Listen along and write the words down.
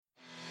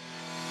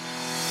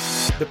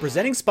The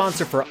presenting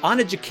sponsor for On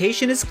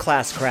Education is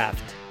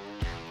Classcraft.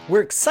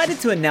 We're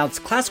excited to announce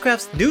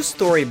Classcraft's new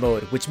story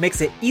mode, which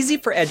makes it easy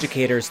for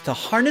educators to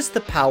harness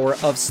the power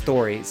of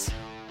stories.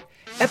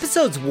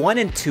 Episodes 1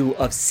 and 2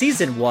 of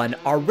Season 1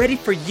 are ready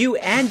for you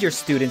and your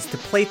students to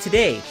play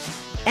today,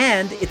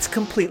 and it's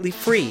completely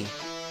free.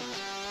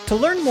 To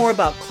learn more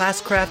about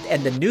Classcraft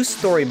and the new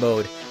story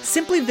mode,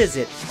 simply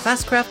visit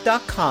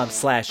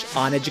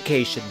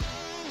classcraft.com/oneducation.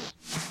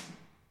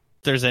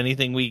 If there's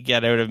anything we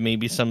get out of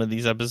maybe some of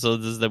these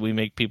episodes is that we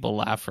make people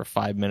laugh for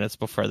 5 minutes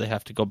before they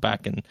have to go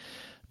back and,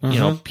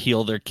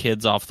 peel their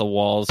kids off the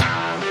walls.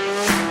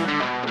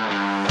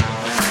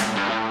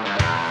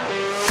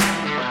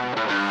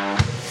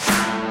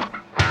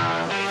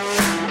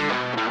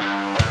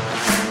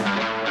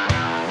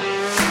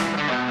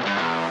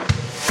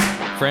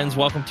 Friends,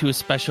 welcome to a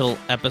special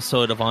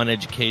episode of On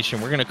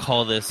Education. We're going to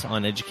call this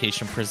On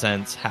Education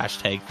Presents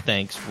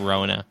 #Thanks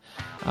Rona.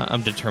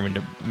 I'm determined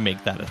to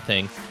make that a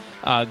thing.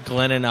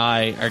 Glenn and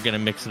I are going to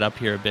mix it up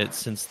here a bit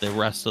since the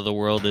rest of the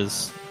world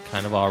is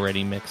kind of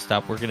already mixed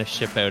up. We're going to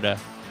ship out a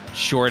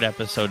short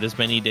episode as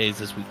many days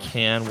as we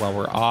can while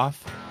we're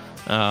off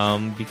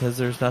because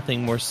there's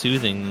nothing more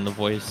soothing than the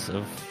voice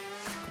of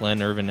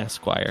Glenn Irvin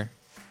Esquire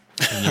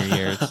in your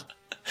ears.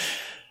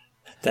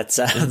 That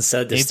sounds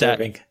so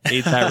disturbing.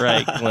 Ain't that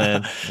right,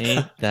 Glenn?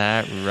 Ain't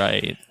that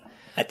right?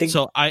 I think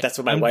that's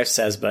what my wife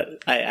says,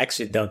 but I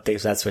actually don't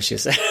think that's what she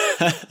said.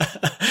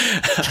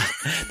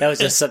 That was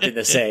just something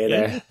to say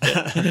there.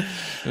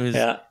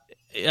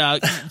 Yeah.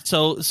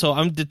 So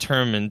I'm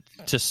determined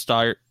to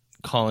start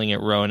calling it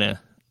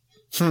Rona.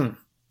 I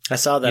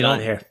saw that on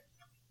here.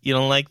 You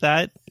don't like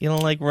that? You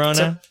don't like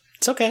Rona?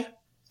 It's okay.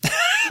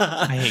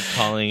 I hate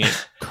calling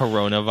it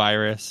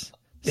coronavirus.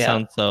 Yeah.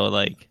 Sounds so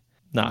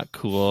not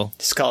cool.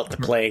 Just call it the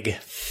plague.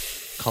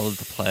 Call it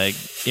the plague.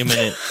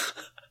 Imminent.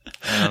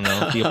 I don't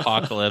know. The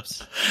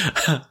apocalypse.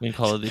 We can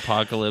call it the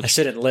apocalypse. I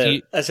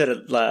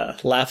shouldn't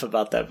laugh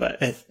about that,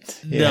 but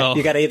no.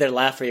 You got to either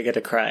laugh or you got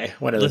to cry.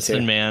 One of the two.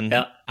 Listen, man.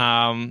 Yeah.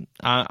 I'm.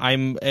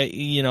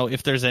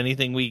 If there's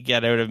anything we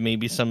get out of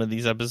maybe some of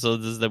these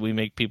episodes is that we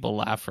make people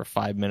laugh for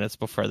 5 minutes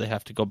before they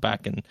have to go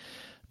back and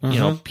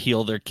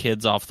peel their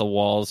kids off the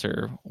walls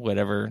or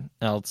whatever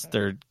else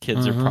their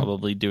kids are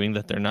probably doing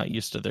that they're not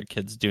used to their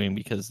kids doing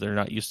because they're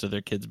not used to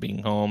their kids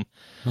being home.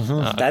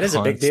 That is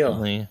a big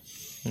deal.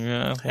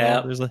 Yeah.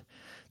 Well,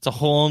 it's a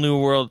whole new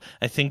world.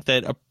 I think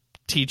that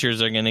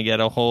teachers are going to get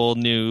a whole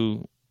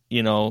new,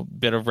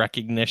 bit of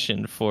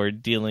recognition for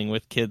dealing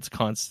with kids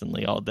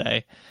constantly all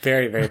day.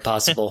 Very, very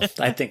possible.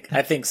 I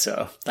think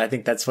so. I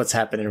think that's what's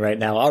happening right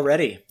now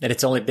already. And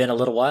it's only been a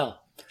little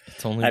while.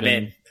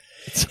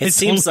 It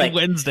seems like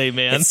Wednesday,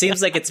 man. It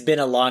seems like it's been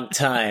a long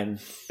time.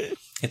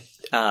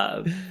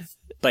 But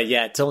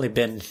yeah, it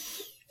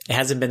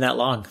hasn't been that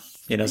long,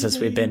 since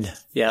we've been,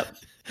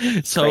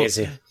 So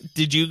crazy.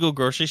 Did you go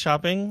grocery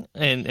shopping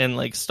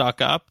and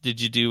stock up?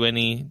 Did you do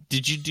any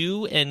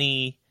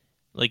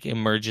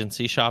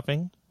emergency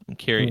shopping? I'm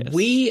curious.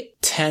 We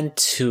tend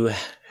to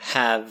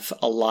have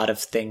a lot of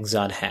things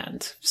on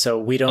hand. So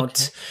we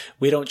don't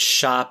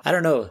shop. I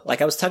don't know.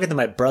 I was talking to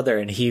my brother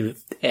and he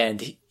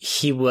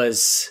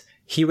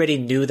already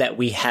knew that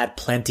we had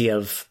plenty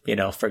of,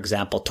 for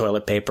example,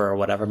 toilet paper or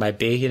whatever it might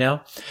be,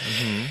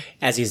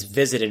 as he's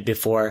visited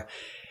before.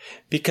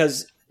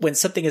 Because when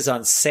something is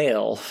on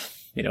sale,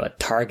 at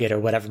Target or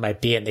whatever it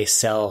might be, and they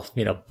sell,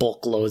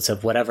 bulk loads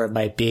of whatever it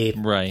might be.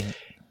 Right.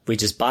 We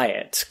just buy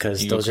it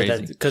because those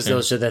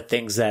are the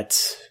things that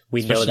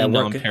we especially know that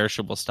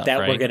non-perishable stuff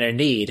that we're going to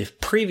need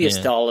previous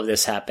to all of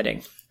this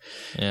happening.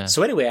 Yeah.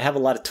 So anyway, I have a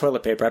lot of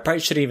toilet paper. I probably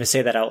shouldn't even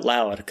say that out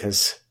loud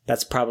because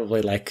that's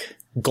probably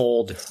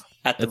gold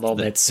at the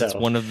moment. It's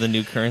one of the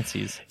new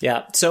currencies.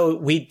 Yeah. So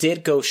we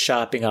did go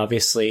shopping,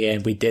 obviously,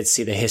 and we did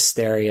see the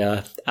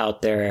hysteria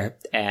out there.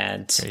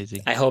 And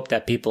crazy. I hope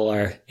that people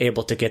are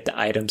able to get the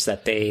items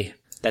that they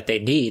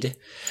need.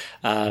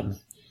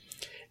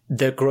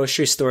 The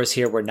grocery stores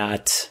here were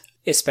not,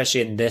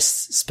 especially in this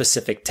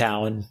specific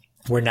town,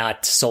 were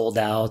not sold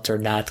out or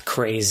not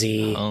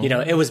crazy. Oh.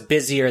 It was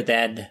busier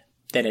than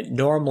it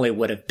normally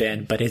would have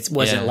been, but it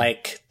wasn't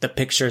like the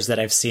pictures that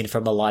I've seen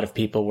from a lot of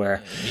people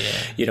where,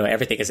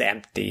 everything is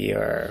empty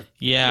or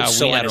so we on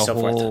had and so a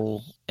whole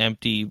forth.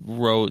 empty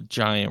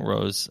giant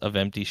rows of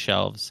empty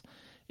shelves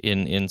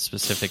in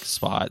specific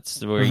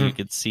spots where you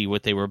could see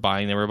what they were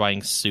buying. They were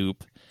buying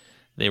soup.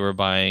 They were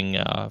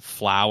buying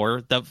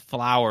flour. The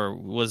flour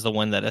was the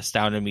one that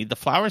astounded me. The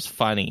flour's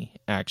funny,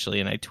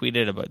 actually, and I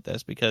tweeted about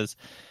this because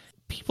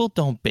people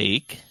don't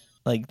bake.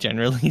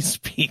 Generally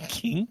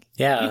speaking.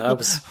 Yeah,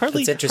 that's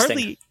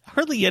interesting.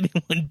 Hardly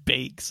anyone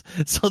bakes.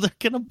 So they're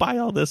going to buy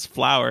all this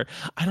flour.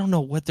 I don't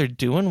know what they're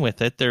doing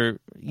with it. They're,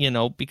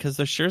 because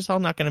they're sure as hell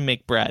not going to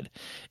make bread.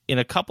 In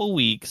a couple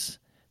weeks,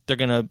 they're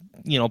going to,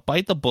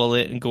 bite the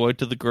bullet and go out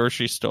to the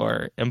grocery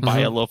store and buy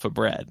a loaf of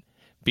bread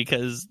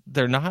because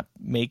they're not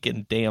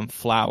making damn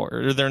flour.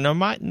 Or they're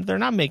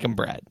not making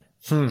bread.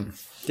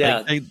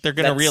 Yeah. They're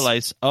going to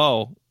realize,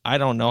 I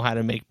don't know how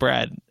to make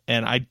bread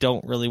and I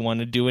don't really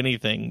want to do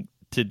anything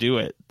to do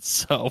it.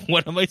 So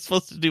what am I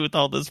supposed to do with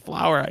all this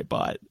flour I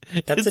bought?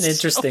 That's an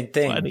interesting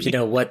thing, funny.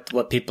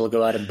 what people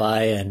go out and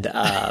buy.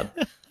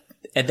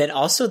 And then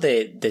also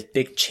the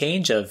big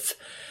change of,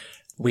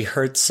 we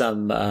heard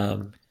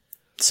some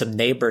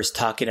neighbors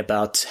talking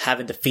about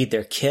having to feed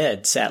their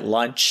kids at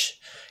lunch,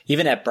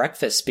 even at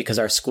breakfast, because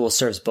our school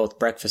serves both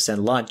breakfast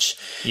and lunch.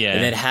 Yeah.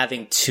 And then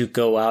having to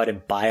go out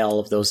and buy all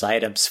of those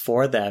items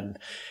for them.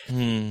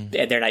 And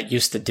they're not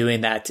used to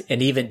doing that.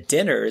 And even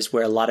dinners,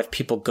 where a lot of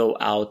people go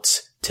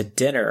out to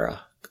dinner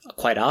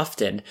quite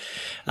often.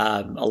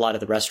 A lot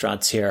of the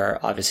restaurants here are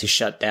obviously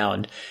shut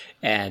down,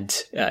 and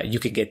you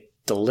can get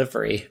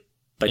delivery,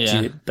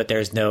 but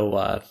there's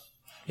no,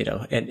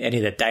 and any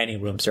of the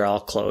dining rooms are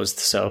all closed.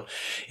 So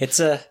it's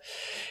a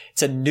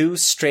new,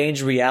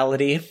 strange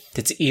reality.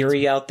 It's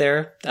eerie out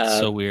there.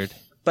 So weird.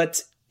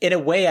 But in a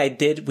way,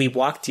 we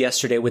walked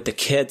yesterday with the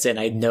kids, and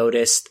I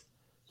noticed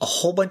a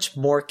whole bunch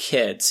more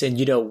kids. And,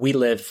 we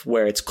live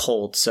where it's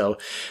cold. So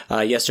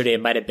yesterday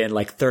it might have been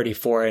like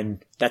 34,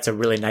 and that's a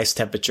really nice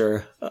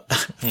temperature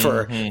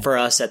for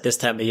us at this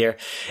time of year.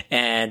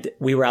 And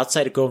we were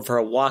outside going for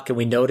a walk, and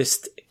we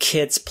noticed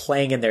kids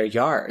playing in their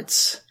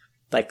yards,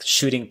 like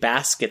shooting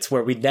baskets,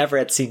 where we never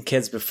had seen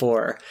kids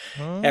before.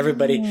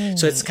 Everybody.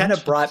 So it's kind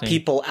of brought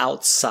people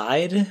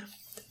outside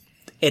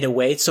in a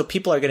way. So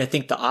people are going to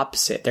think the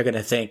opposite. They're going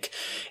to think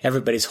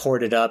everybody's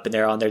hoarded up and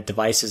they're on their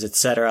devices,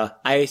 etc.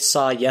 I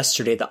saw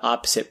yesterday the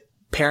opposite.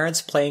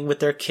 Parents playing with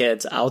their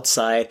kids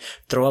outside,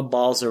 throwing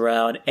balls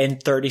around in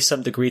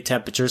 30-some degree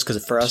temperatures,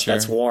 because for us,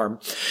 that's warm.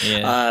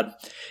 Yeah.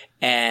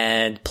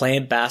 And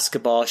playing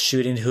basketball,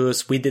 shooting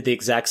hoops. We did the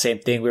exact same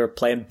thing. We were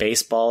playing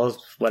baseball,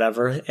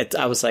 whatever.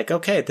 I was like,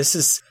 okay,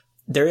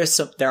 there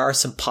are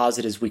some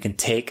positives we can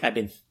take. I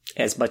mean,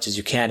 as much as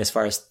you can, as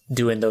far as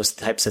doing those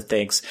types of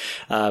things.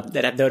 And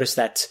I've noticed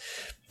that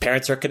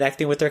parents are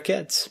connecting with their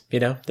kids,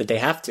 that they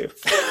have to.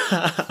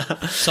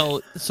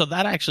 So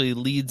that actually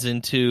leads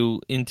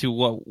into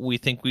what we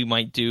think we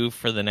might do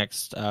for the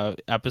next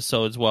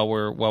episodes while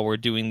we're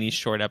doing these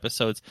short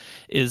episodes.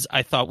 Is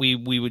I thought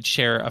we would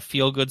share a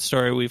feel good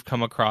story we've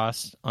come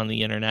across on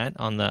the internet,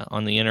 on the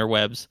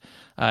interwebs.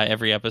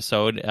 Every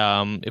episode,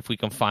 if we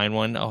can find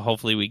one.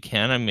 Hopefully we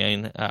can. I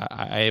mean,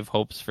 I have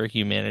hopes for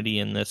humanity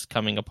in this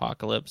coming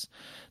apocalypse,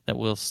 that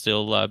we'll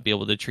still be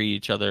able to treat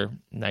each other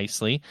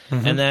nicely.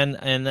 And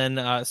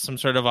then some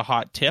sort of a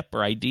hot tip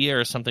or idea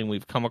or something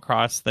we've come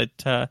across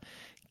that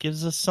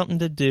gives us something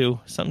to do,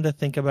 something to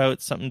think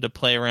about, something to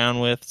play around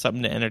with,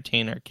 something to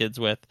entertain our kids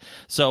with.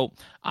 So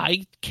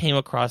I came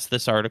across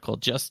this article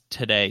just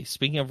today,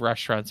 speaking of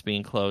restaurants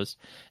being closed.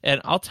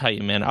 And I'll tell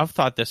you, man, I've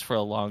thought this for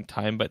a long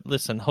time, but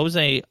listen,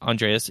 Jose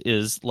Andres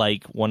is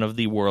like one of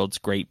the world's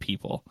great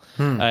people.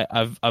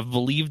 I've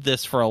believed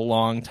this for a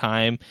long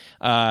time.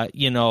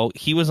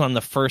 He was on the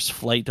first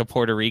flight to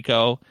Puerto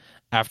Rico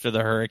after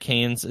the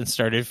hurricanes and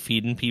started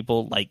feeding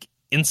people like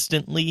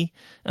instantly,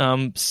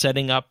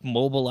 setting up,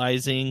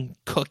 mobilizing,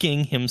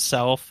 cooking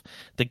himself.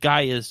 The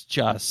guy is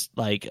just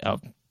like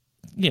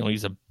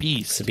he's a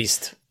beast. It's a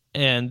beast.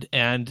 And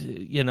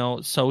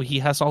so he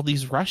has all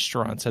these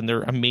restaurants, and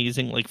they're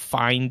amazing, like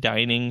fine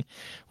dining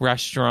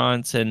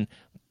restaurants, and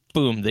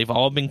boom, they've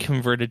all been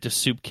converted to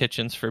soup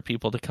kitchens for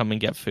people to come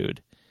and get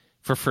food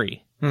for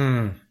free.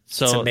 So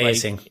it's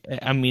amazing.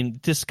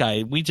 This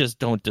guy, we just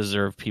don't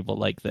deserve people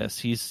like this.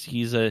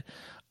 He's a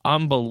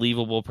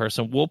unbelievable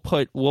person. We'll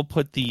put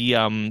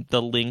the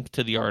link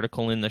to the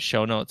article in the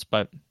show notes,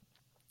 but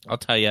I'll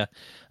tell you,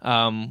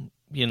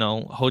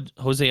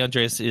 Jose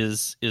Andres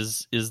is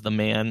the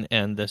man,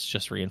 and this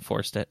just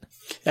reinforced it.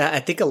 I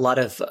think a lot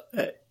of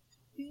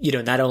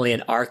not only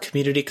in our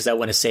community, because I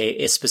want to say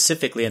it's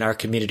specifically in our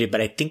community,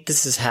 but I think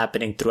this is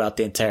happening throughout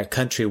the entire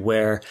country,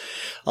 where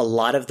a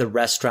lot of the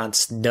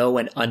restaurants know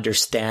and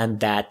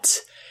understand that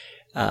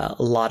a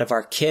lot of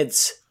our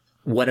kids,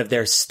 one of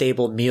their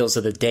staple meals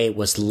of the day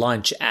was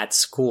lunch at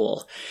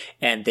school,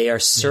 and they are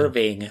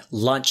serving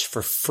lunch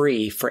for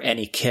free for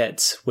any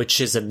kids,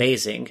 which is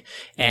amazing.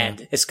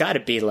 And it's got to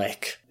be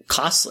like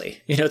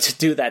costly, to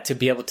do that, to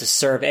be able to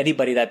serve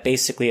anybody that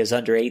basically is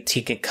under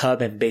 18 can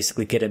come and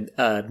basically get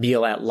a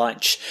meal at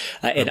lunch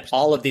in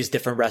all of these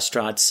different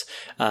restaurants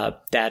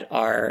that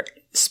are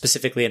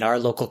specifically in our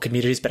local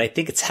communities. But I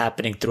think it's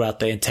happening throughout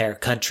the entire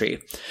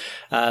country.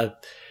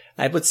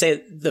 I would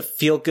say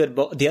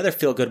the other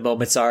feel good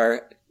moments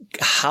are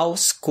how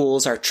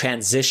schools are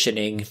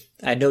transitioning.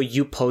 I know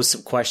you posed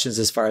some questions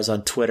as far as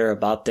on Twitter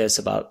about this,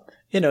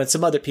 and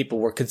some other people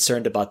were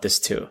concerned about this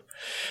too,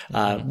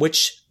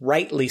 which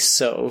rightly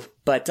so.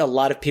 But a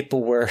lot of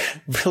people were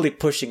really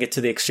pushing it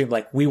to the extreme,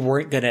 like we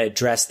weren't going to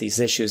address these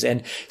issues,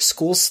 and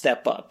schools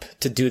step up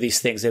to do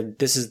these things. And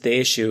this is the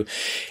issue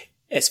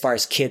as far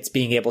as kids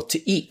being able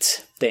to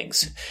eat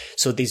things.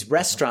 So these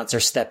restaurants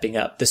are stepping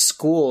up. The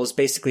schools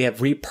basically have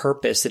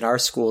repurposed, in our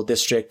school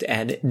district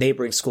and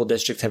neighboring school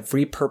districts, have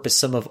repurposed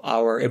some of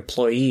our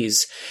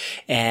employees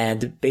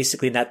and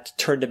basically not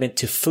turned them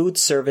into food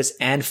service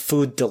and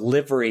food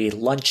delivery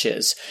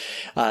lunches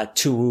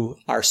to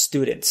our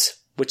students,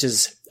 which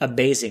is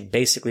amazing.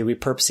 Basically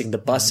repurposing the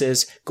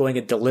buses, going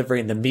and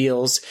delivering the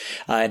meals,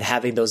 and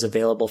having those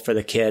available for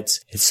the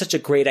kids. It's such a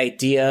great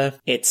idea.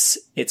 It's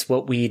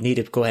what we need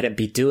to go ahead and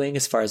be doing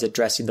as far as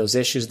addressing those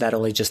issues, not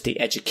only just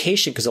the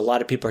education, because a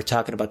lot of people are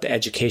talking about the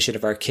education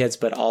of our kids,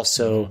 but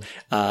also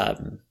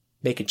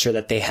making sure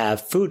that they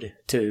have food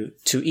to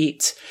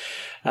eat.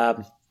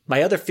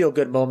 My other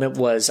feel-good moment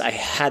was I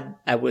had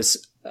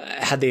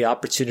the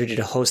opportunity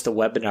to host a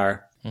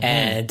webinar,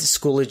 and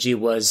Schoology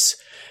was,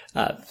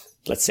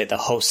 let's say, the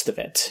host of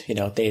it. You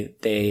know,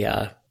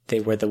 they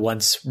were the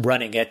ones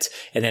running it,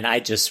 and then I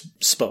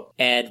just spoke.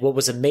 And what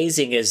was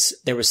amazing is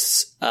there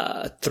was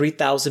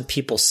 3,000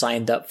 people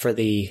signed up for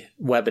the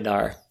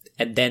webinar,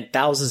 and then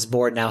thousands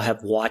more now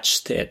have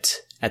watched it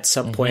at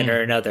some point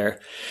or another.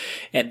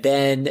 And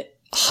then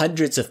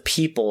hundreds of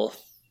people,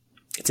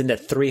 it's in the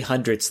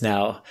 300s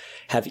now,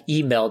 have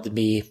emailed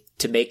me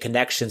to make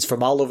connections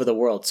from all over the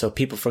world. So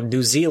people from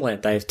New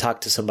Zealand, I've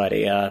talked to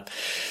somebody,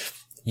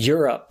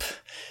 Europe,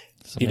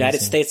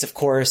 United States, of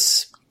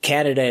course,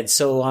 Canada, and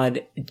so on,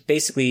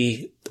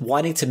 basically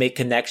wanting to make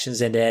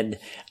connections and then,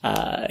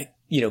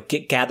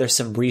 gather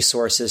some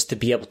resources to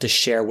be able to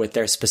share with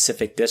their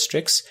specific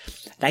districts.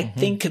 And I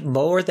think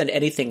more than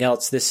anything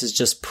else, this is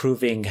just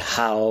proving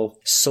how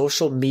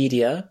social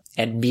media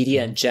and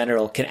media in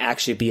general can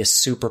actually be a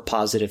super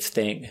positive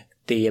thing.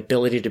 The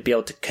ability to be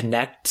able to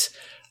connect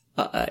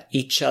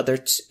each other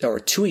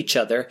to each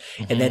other,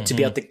 and then to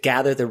be able to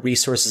gather the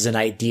resources and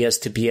ideas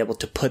to be able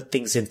to put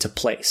things into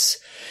place.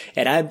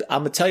 And I'm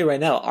going to tell you right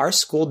now, our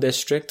school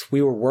district,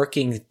 we were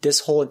working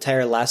this whole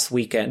entire last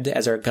weekend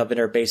as our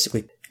governor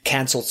basically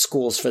canceled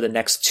schools for the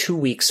next 2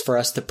 weeks for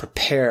us to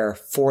prepare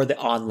for the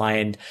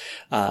online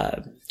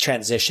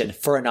transition,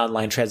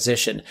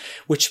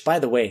 which, by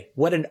the way,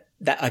 what a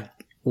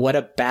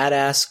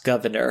badass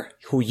governor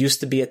who used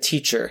to be a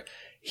teacher.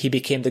 He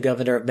became the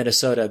governor of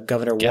Minnesota,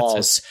 Governor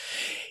Walz.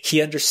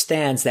 He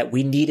understands that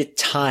we needed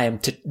time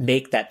to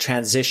make that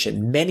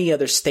transition. Many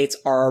other states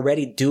are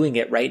already doing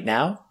it right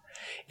now.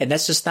 And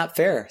that's just not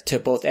fair to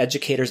both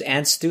educators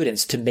and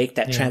students to make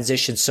that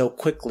transition so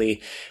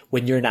quickly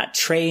when you're not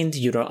trained,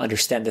 you don't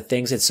understand the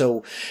things. And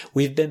so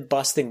we've been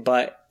busting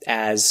butt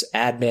as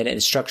admin and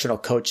instructional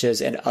coaches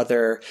and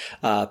other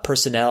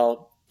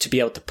personnel to be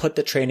able to put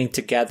the training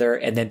together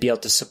and then be able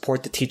to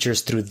support the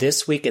teachers through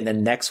this week and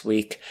then next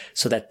week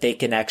so that they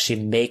can actually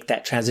make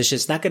that transition.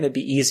 It's not going to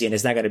be easy and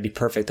it's not going to be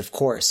perfect, of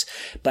course,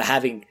 but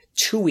having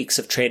 2 weeks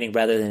of training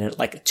rather than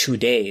like 2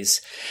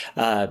 days,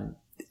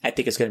 I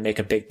think it's going to make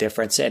a big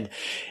difference. And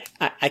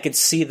I can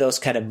see those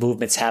kind of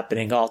movements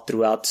happening all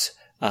throughout,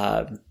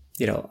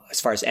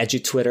 as far as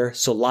EduTwitter.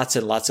 So lots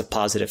and lots of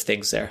positive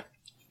things there.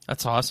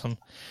 That's awesome.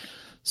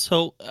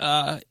 So,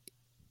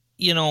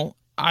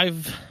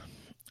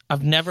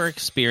 I've never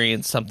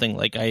experienced something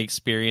like I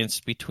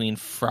experienced between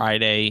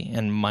Friday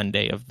and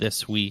Monday of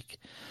this week.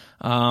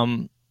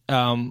 So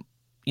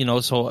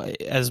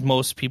as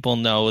most people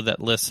know that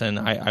listen,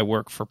 I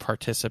work for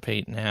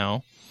Participate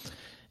Now.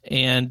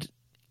 And,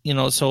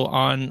 so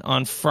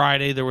on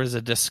Friday, there was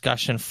a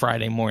discussion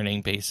Friday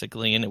morning,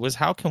 basically, and it was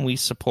how can we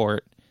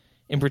support,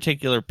 in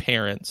particular,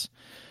 parents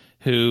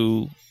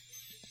who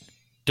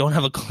don't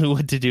have a clue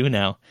what to do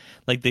now.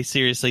 Like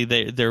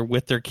they're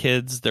with their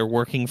kids, they're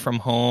working from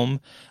home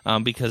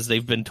because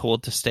they've been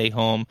told to stay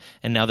home,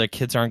 and now their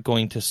kids aren't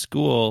going to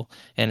school.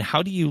 And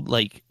how do you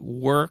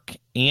work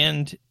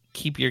and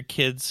keep your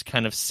kids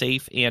kind of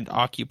safe and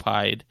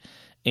occupied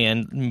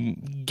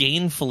and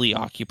gainfully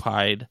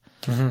occupied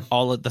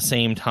all at the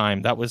same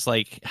time? That was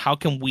how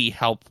can we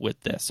help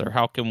with this, or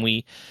how can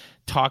we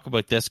talk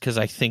about this, because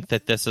I think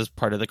that this is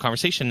part of the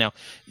conversation. Now,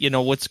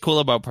 what's cool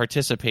about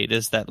Participate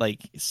is that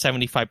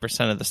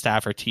 75% of the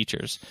staff are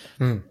teachers.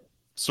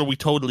 So we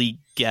totally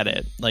get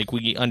it.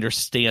 We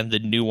understand the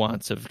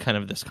nuance of kind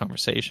of this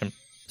conversation.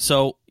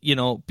 So,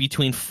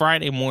 between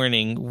Friday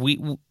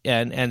morning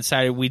and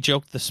Saturday, we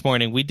joked this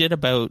morning, we did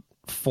about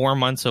 4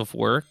 months of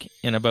work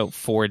in about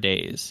 4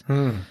 days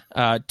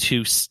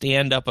to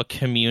stand up a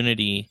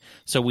community.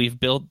 So we've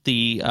built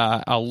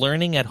a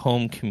learning at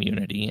home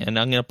community, and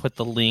I'm going to put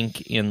the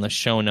link in the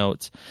show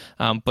notes.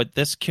 But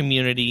this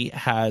community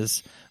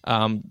has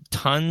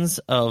tons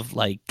of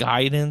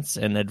guidance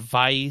and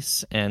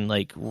advice and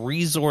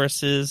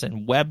resources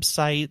and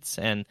websites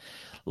and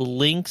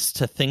links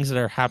to things that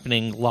are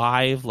happening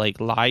live, like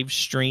live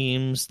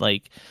streams,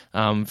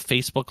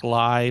 Facebook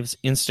Lives,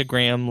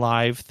 Instagram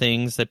Live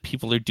things that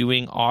people are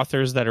doing,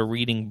 authors that are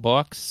reading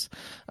books,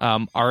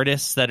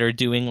 artists that are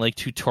doing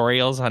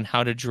tutorials on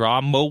how to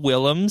draw. Mo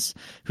Willems,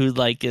 who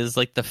is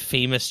the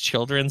famous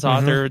children's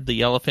author,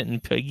 the Elephant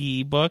and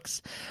Piggy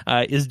books,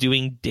 is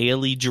doing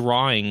daily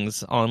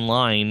drawings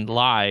online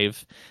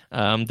live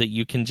that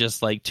you can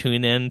just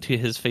tune in to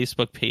his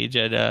Facebook page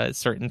at a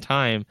certain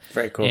time.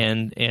 Very cool.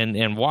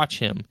 And and watch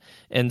him.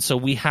 And so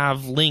we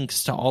have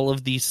links to all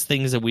of these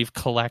things that we've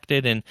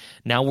collected, and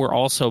now we're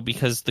also,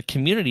 because the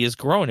community has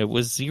grown. It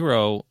was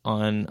 0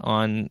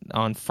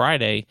 on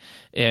Friday,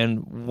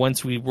 and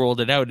once we rolled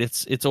it out,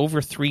 it's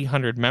over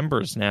 300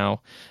 members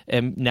now,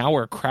 and now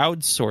we're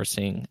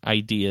crowdsourcing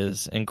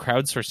ideas and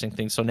crowdsourcing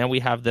things. So now we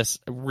have this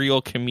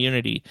real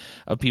community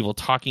of people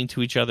talking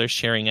to each other,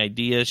 sharing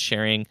ideas,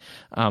 sharing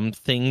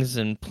things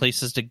and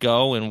places to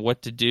go and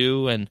what to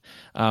do, and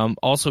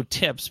also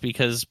tips,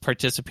 because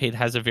Participate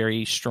has a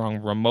very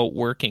strong remote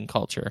working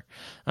culture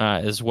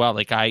as well.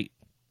 Like the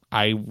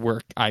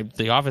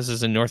office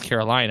is in North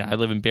Carolina. I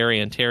live in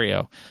Barrie,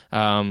 Ontario,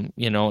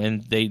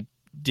 and they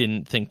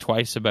didn't think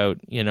twice about,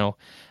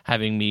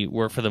 having me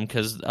work for them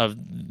because of,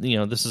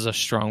 this is a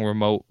strong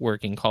remote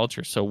working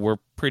culture. So we're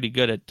pretty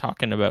good at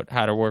talking about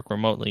how to work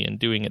remotely and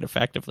doing it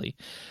effectively.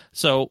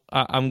 So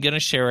I'm going to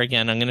share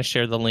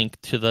the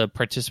link to the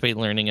Participate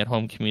Learning at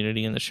Home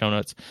community in the show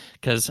notes,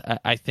 because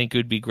I think it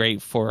would be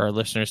great for our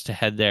listeners to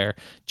head there,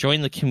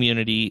 join the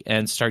community,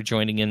 and start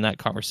joining in that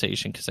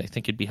conversation, because I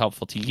think it'd be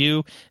helpful to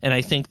you. And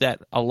I think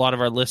that a lot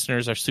of our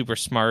listeners are super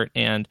smart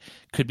and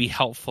could be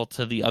helpful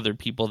to the other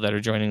people that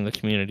are joining the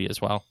community as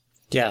well.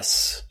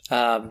 Yes.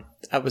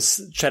 I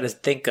was trying to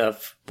think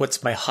of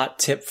what's my hot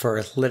tip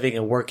for living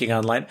and working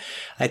online.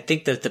 I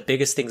think that the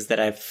biggest things that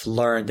I've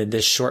learned in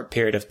this short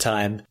period of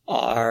time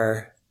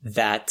are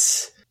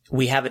that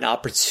we have an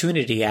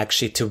opportunity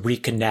actually to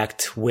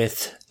reconnect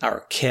with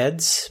our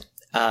kids,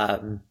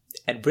 and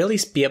really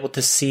be able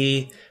to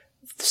see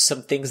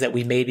some things that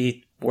we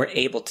maybe weren't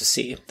able to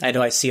see. I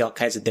know I see all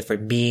kinds of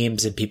different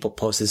memes and people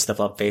posting stuff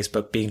on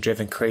Facebook being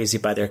driven crazy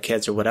by their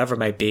kids or whatever it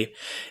might be.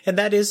 And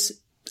that is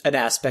an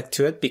aspect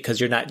to it, because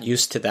you're not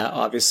used to that,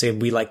 obviously.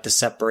 And we like the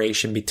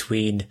separation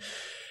between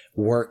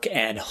work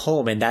and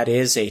home. And that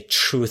is a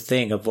true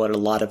thing of what a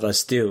lot of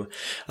us do.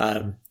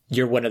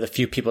 You're one of the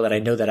few people that I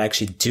know that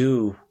actually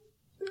do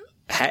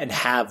and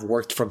have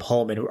worked from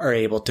home and are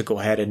able to go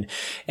ahead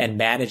and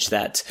manage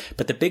that.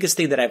 But the biggest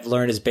thing that I've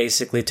learned is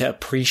basically to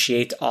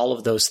appreciate all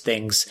of those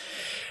things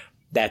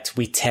that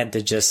we tend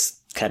to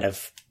just kind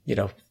of,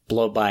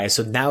 blow by.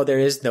 So now there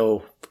is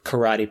no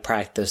karate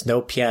practice,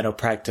 no piano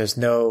practice,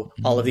 no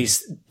all of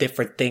these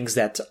different things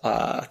that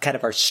kind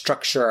of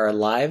structure our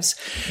lives.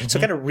 Mm-hmm. So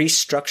kind of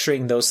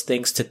restructuring those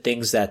things to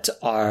things that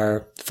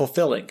are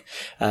fulfilling.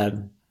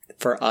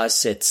 For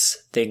us,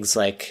 it's things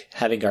like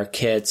having our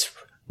kids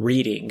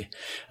reading,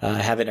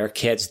 having our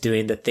kids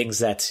doing the things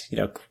that,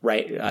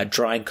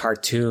 drawing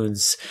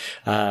cartoons,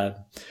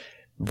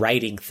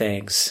 writing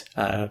things,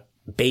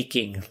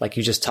 baking, like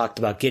you just talked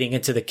about, getting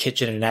into the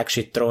kitchen and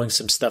actually throwing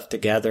some stuff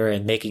together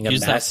and making a mess.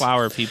 Use that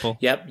flour, people.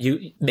 Yep.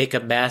 You make a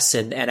mess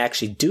and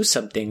actually do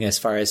something as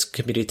far as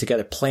community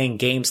together, playing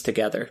games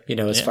together,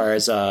 as far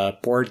as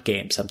board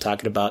games I'm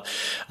talking about.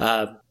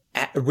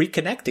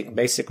 Reconnecting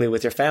basically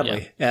with your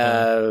family.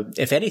 Yeah.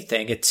 If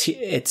anything,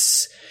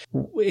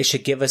 it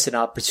should give us an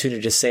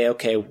opportunity to say,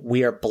 okay,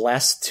 we are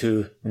blessed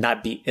to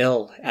not be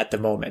ill at the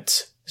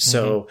moment.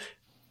 So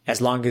as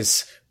long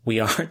as we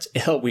aren't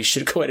ill, we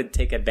should go ahead and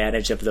take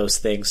advantage of those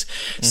things.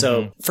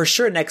 So for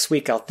sure, next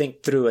week, I'll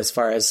think through as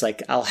far as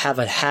I'll have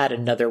had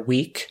another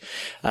week.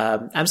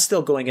 I'm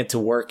still going into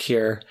work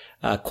here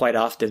quite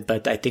often,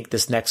 but I think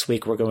this next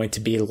week we're going to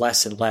be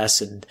less and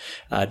less. And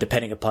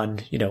depending upon,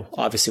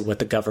 obviously what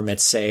the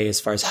governments say as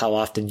far as how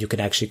often you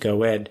can actually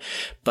go in.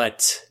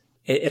 But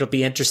it'll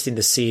be interesting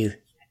to see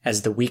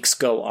as the weeks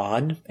go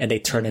on and they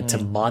turn into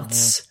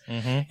months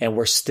and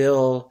we're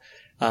still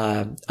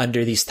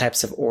under these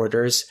types of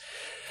orders.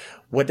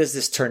 What does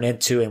this turn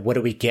into, and what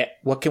do we get?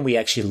 What can we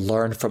actually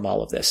learn from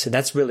all of this? And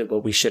that's really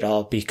what we should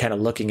all be kind of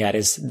looking at,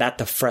 is not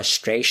the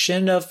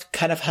frustration of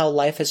kind of how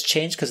life has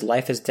changed, because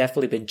life has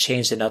definitely been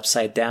changed and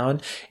upside down,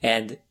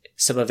 and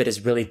some of it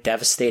is really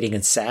devastating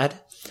and sad.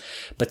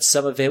 But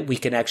some of it we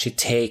can actually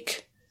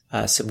take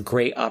some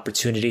great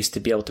opportunities to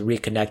be able to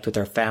reconnect with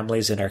our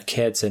families and our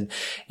kids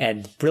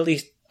and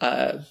really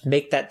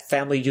make that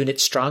family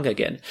unit strong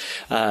again.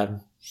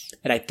 And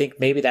I think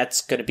maybe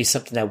that's going to be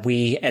something that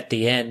we, at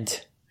the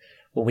end,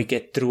 when we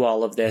get through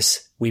all of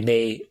this, we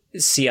may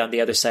see on the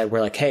other side, we're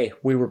like, hey,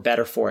 we were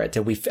better for it.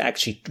 And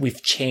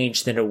we've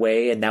changed in a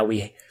way. And now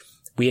we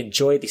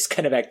enjoy these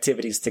kind of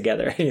activities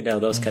together,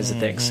 those kinds of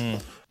things.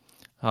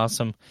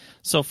 Awesome.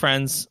 So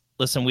friends,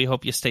 listen, we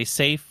hope you stay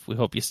safe. We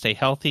hope you stay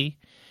healthy.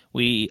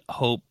 We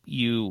hope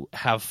you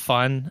have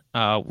fun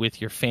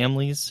with your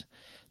families.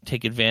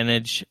 Take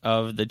advantage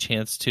of the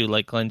chance to,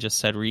 like Glenn just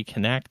said,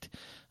 reconnect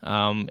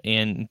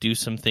and do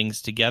some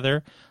things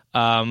together.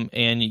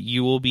 And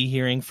you will be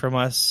hearing from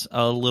us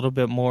a little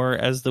bit more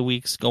as the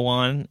weeks go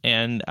on.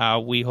 And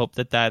we hope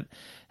that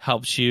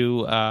helps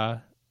you,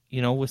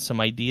 with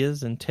some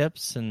ideas and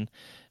tips and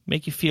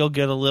make you feel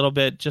good a little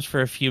bit just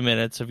for a few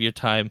minutes of your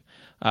time.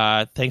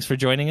 Thanks for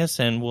joining us,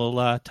 and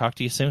we'll talk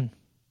to you soon.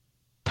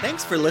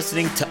 Thanks for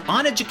listening to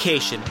On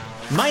Education.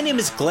 My name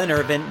is Glenn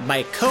Irvin.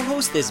 My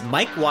co-host is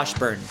Mike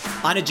Washburn.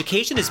 On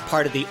Education is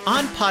part of the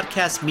On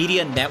Podcast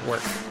Media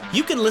Network.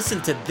 You can listen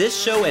to this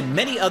show and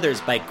many others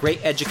by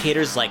great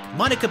educators like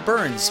Monica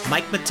Burns,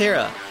 Mike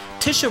Matera,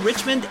 Tisha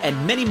Richmond,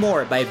 and many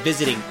more by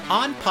visiting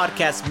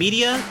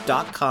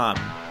onpodcastmedia.com.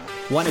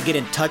 Want to get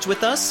in touch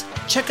with us?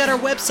 Check out our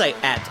website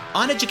at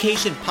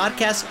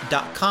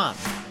oneducationpodcast.com.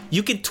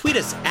 You can tweet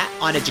us at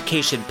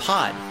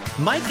oneducationpod.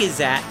 Mike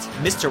is at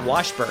Mr.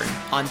 Washburn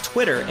on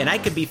Twitter, and I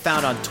can be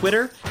found on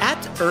Twitter at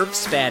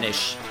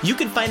IrvSpanish. You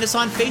can find us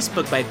on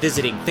Facebook by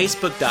visiting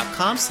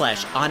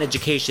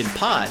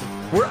facebook.com/oneducationpod.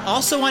 We're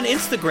also on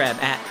Instagram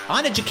at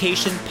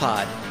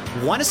oneducationpod.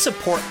 Want to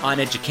support On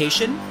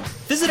Education?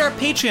 Visit our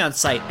Patreon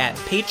site at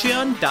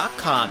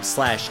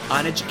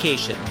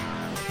patreon.com/oneducation.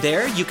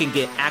 There, you can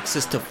get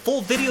access to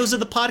full videos of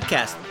the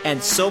podcast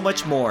and so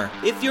much more.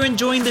 If you're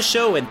enjoying the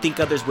show and think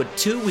others would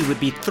too, we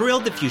would be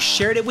thrilled if you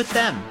shared it with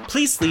them.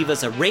 Please leave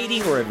us a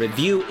rating or a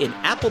review in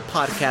Apple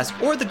Podcasts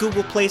or the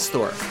Google Play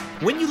Store.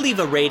 When you leave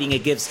a rating,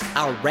 it gives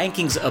our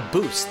rankings a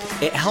boost.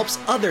 It helps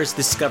others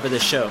discover the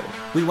show.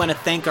 We want to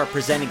thank our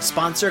presenting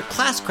sponsor,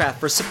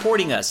 Classcraft, for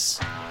supporting us.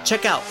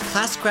 Check out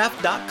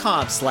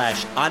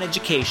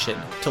classcraft.com/oneducation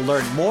to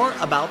learn more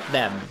about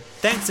them.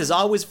 Thanks as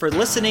always for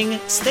listening,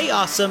 stay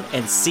awesome,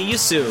 and see you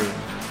soon.